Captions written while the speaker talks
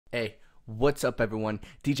Hey, what's up everyone?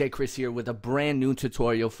 DJ Chris here with a brand new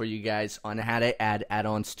tutorial for you guys on how to add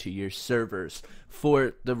add-ons to your servers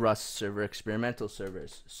for the Rust server experimental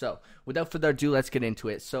servers. So without further ado, let's get into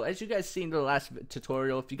it. So as you guys seen in the last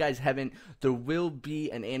tutorial, if you guys haven't, there will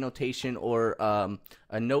be an annotation or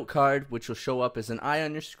a note card which will show up as an eye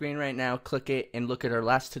on your screen right now. Click it and look at our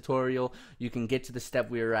last tutorial. You can get to the step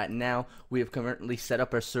we are at now. We have currently set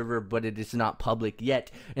up our server, but it is not public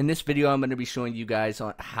yet. In this video, I'm going to be showing you guys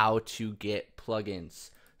on how to get plugins.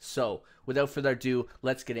 So without further ado,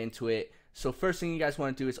 let's get into it. So first thing you guys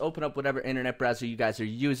want to do is open up whatever internet browser you guys are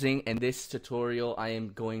using. In this tutorial, I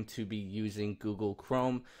am going to be using Google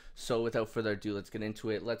Chrome. So without further ado, let's get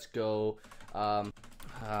into it. Let's go now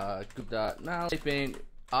type in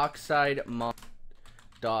oxidemod.org.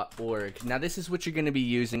 Now this is what you're going to be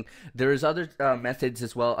using. There's other methods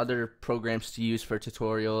as well, other programs to use for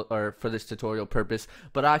tutorial or for this tutorial purpose,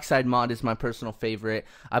 but Oxidemod is my personal favorite.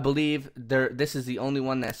 I believe this is the only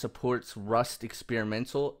one that supports Rust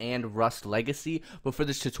Experimental and Rust Legacy, but for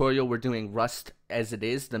this tutorial we're doing Rust as it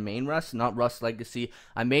is, the main Rust, not Rust Legacy.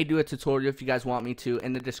 I may do a tutorial if you guys want me to.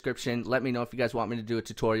 In the description, let me know if you guys want me to do a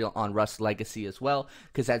tutorial on Rust Legacy as well,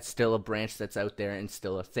 because that's still a branch that's out there and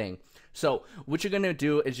still a thing. So what you're going to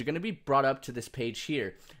do is you're going to be brought up to this page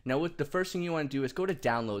here. Now what the first thing you want to do is go to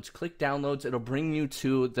downloads, click downloads. It'll bring you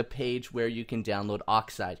to the page where you can download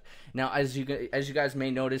Oxide. Now as you guys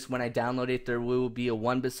may notice, when I download it, there will be a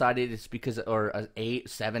 1 beside it. It's because, or a 8,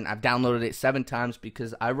 7. I've downloaded it 7 times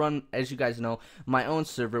because I run, as you guys know, my own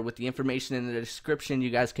server. With the information in the description, you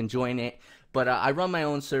guys can join it, but I run my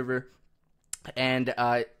own server, and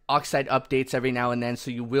Oxide updates every now and then,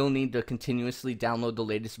 so you will need to continuously download the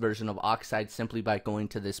latest version of Oxide simply by going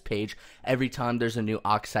to this page every time there's a new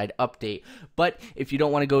Oxide update. But if you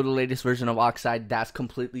don't want to go to the latest version of Oxide, that's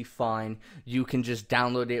completely fine. You can just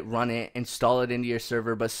download it, run it, install it into your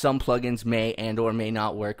server, but some plugins may and or may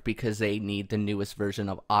not work because they need the newest version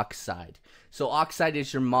of Oxide. So Oxide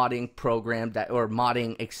is your modding program or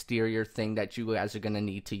modding exterior thing that you guys are going to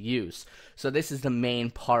need to use. So this is the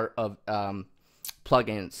main part of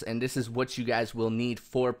plugins, and this is what you guys will need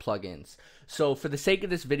for plugins. So for the sake of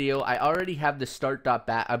this video, I already have the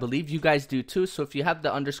start.bat. I believe you guys do too. So if you have the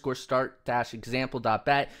 _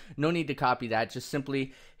 start-example.bat, no need to copy that. Just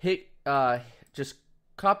simply hit just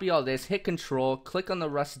copy all this, hit control, click on the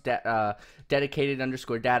Rust dedicated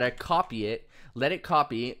 _ data, copy it, let it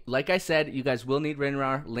copy. Like I said, you guys will need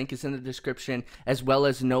WinRAR. Link is in the description, as well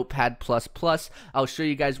as Notepad++. I'll show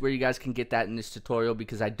you guys where you guys can get that in this tutorial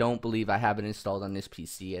because I don't believe I have it installed on this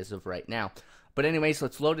PC as of right now. But anyways,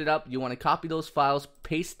 let's load it up. You want to copy those files,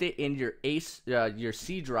 paste it in your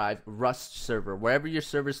C drive Rust server. Wherever your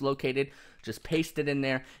server is located, just paste it in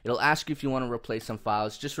there. It'll ask you if you want to replace some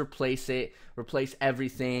files. Just replace it, replace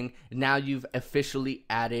everything. Now you've officially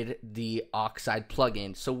added the Oxide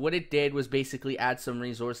plugin. So what it did was basically add some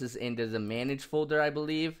resources into the manage folder, I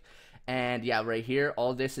believe. And yeah, right here,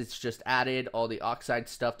 all this is just added, all the Oxide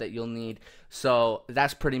stuff that you'll need. So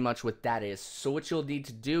that's pretty much what that is. So what you'll need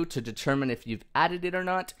to do to determine if you've added it or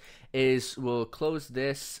not is we'll close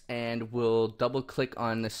this and we'll double click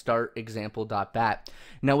on the start example.bat.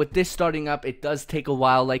 Now with this starting up, it does take a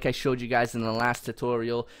while like I showed you guys in the last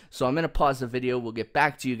tutorial. So I'm going to pause the video. We'll get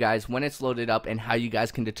back to you guys when it's loaded up and how you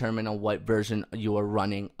guys can determine on what version you are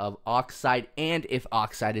running of Oxide and if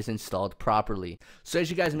Oxide is installed properly. So as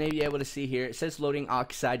you guys may be able to see here, it says loading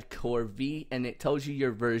Oxide Core V and it tells you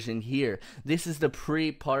your version here. This is the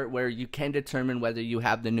pre part where you can determine whether you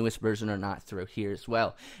have the newest version or not through here as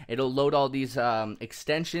well. It'll load all these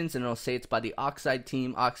extensions and it'll say it's by the Oxide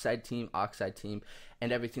team,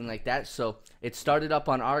 and everything like that. So it started up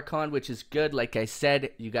on Archon, which is good. Like I said,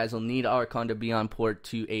 you guys will need Archon to be on port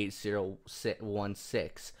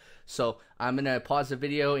 28016. So I'm going to pause the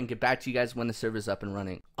video and get back to you guys when the server's up and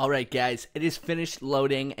running. Alright guys, it is finished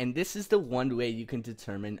loading, and this is the one way you can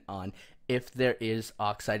determine on if there is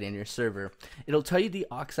Oxide in your server. It'll tell you the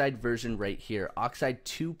Oxide version right here, Oxide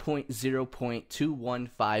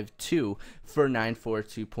 2.0.2152 for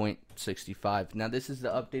 942.65. Now this is the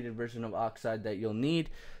updated version of Oxide that you'll need.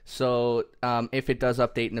 So if it does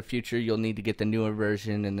update in the future, you'll need to get the newer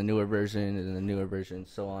version and the newer version and the newer version,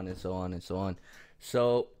 so on and so on and so on.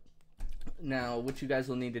 So now what you guys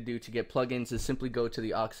will need to do to get plugins is simply go to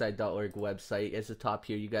the oxide.org website. At the top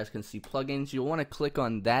here, you guys can see plugins. You'll want to click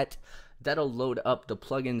on that. That'll load up the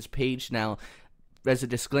plugins page. Now, as a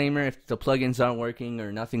disclaimer, if the plugins aren't working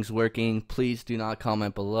or nothing's working, please do not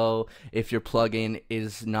comment below. If your plugin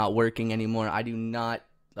is not working anymore, I do not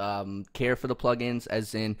care for the plugins,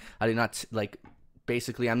 as in I do not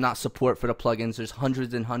basically I'm not support for the plugins. There's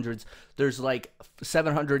hundreds and hundreds. There's like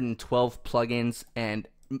 712 plugins, and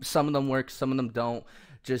Some of them work, some of them don't.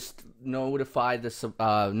 Just notify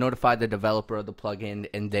the developer of the plugin,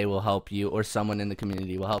 and they will help you, or someone in the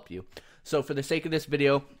community will help you. So for the sake of this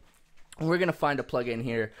video, we're gonna find a plugin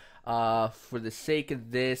here. For the sake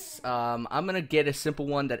of this, I'm gonna get a simple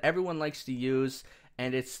one that everyone likes to use,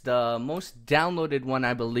 and it's the most downloaded one,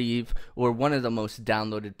 I believe, or one of the most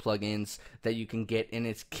downloaded plugins that you can get, in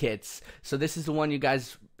its Kits. So this is the one, you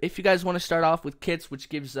guys, if you guys want to start off with Kits, which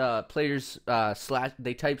gives players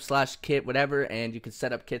they type /kit whatever, and you can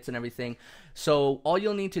set up kits and everything. So all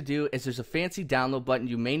you'll need to do is, there's a fancy download button.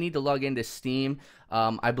 You may need to log into Steam.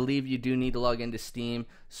 I believe you do need to log into Steam.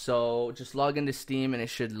 So just log into Steam, and it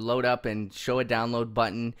should load up and show a download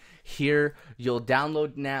button. Here, you'll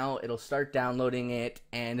download now. It'll start downloading it,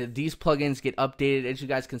 and these plugins get updated. As you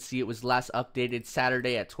guys can see, it was last updated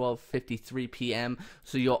Saturday at 12:53 p.m.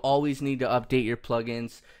 So you'll always need to update your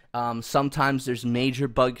plugins. Sometimes there's major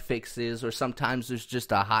bug fixes, or sometimes there's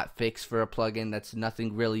just a hot fix for a plugin that's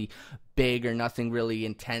nothing really big or nothing really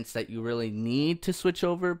intense that you really need to switch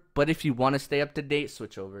over. But if you want to stay up to date,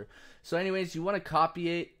 switch over. So anyways, you want to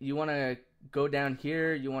copy it. You want to go down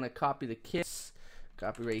here. You want to copy the kits.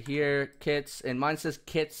 Copy right here, kits. And mine says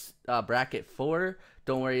kits bracket 4.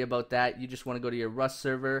 Don't worry about that. You just want to go to your Rust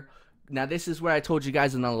server. Now this is where I told you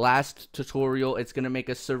guys in the last tutorial, it's going to make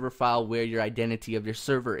a server file where your identity of your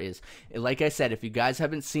server is. And like I said, if you guys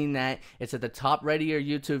haven't seen that, it's at the top right of your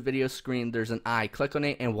YouTube video screen. There's an eye. Click on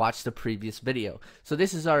it and watch the previous video. So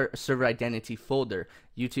this is our server identity folder,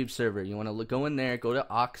 YouTube server. You want to go in there, go to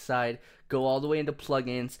Oxide, go all the way into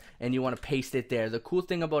plugins, and you want to paste it there. The cool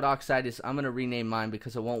thing about Oxide is, I'm going to rename mine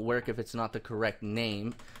because it won't work if it's not the correct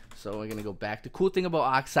name. So we're going to go back. The cool thing about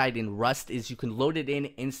Oxide in Rust is you can load it in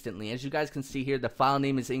instantly. As you guys can see here, the file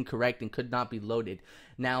name is incorrect and could not be loaded.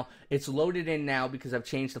 Now, it's loaded in now because I've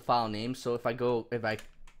changed the file name. So if I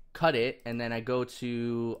cut it and then I go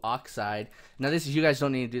to Oxide, now this is, you guys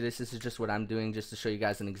don't need to do this. This is just what I'm doing just to show you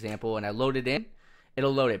guys an example. And I load it in,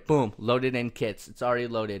 it'll load it. Boom, loaded in kits. It's already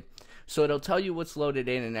loaded. So it'll tell you what's loaded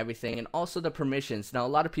in and everything, and also the permissions. Now a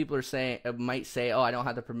lot of people might say, oh, I don't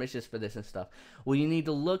have the permissions for this and stuff. Well, you need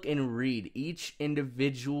to look and read. Each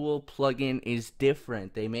individual plugin is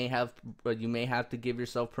different. You may have to give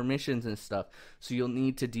yourself permissions and stuff. So you'll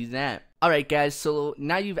need to do that. Alright guys, so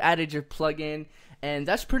now you've added your plugin. And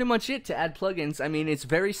that's pretty much it to add plugins. I mean, it's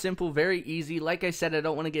very simple, very easy. Like I said, I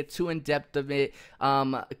don't want to get too in-depth of it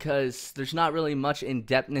because there's not really much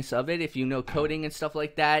in-depthness of it. If you know coding and stuff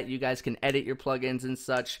like that, you guys can edit your plugins and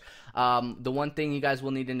such. The one thing you guys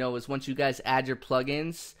will need to know is, once you guys add your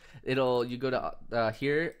plugins, you go to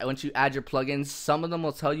here. Once you add your plugins, some of them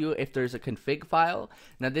will tell you if there's a config file.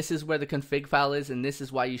 Now this is where the config file is, and this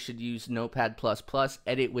is why you should use Notepad++,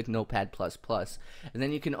 edit with Notepad++. And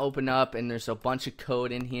then you can open up, and there's a bunch of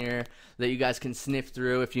code in here that you guys can sniff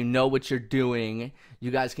through. If you know what you're doing,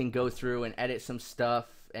 you guys can go through and edit some stuff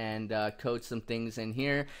and code some things in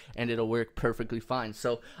here, and it'll work perfectly fine.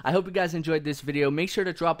 So I hope you guys enjoyed this video. Make sure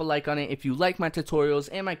to drop a like on it. If you like my tutorials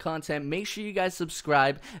and my content, make sure you guys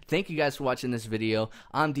subscribe. Thank you guys for watching this video.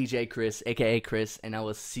 I'm DJ Chris, aka Chris, and I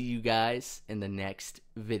will see you guys in the next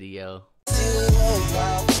video.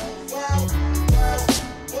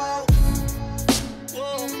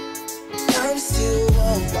 I'm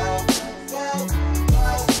still